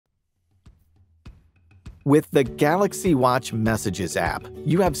With the Galaxy Watch Messages app,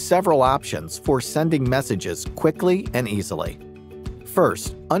 you have several options for sending messages quickly and easily.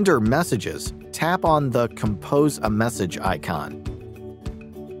 First, under Messages, tap on the Compose a Message icon.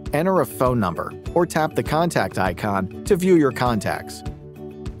 Enter a phone number or tap the contact icon to view your contacts.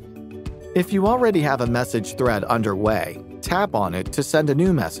 If you already have a message thread underway, tap on it to send a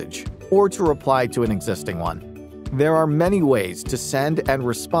new message or to reply to an existing one. There are many ways to send and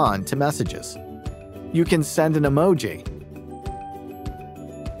respond to messages. You can send an emoji,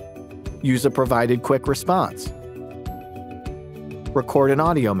 use a provided quick response, record an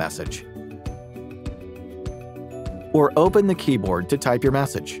audio message, or open the keyboard to type your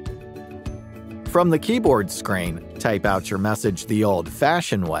message. From the keyboard screen, type out your message the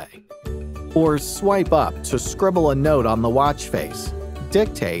old-fashioned way, or swipe up to scribble a note on the watch face,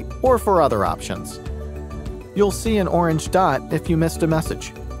 dictate, or for other options. You'll see an orange dot if you missed a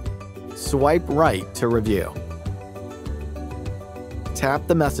message. Swipe right to review. Tap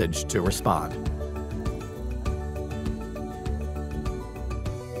the message to respond.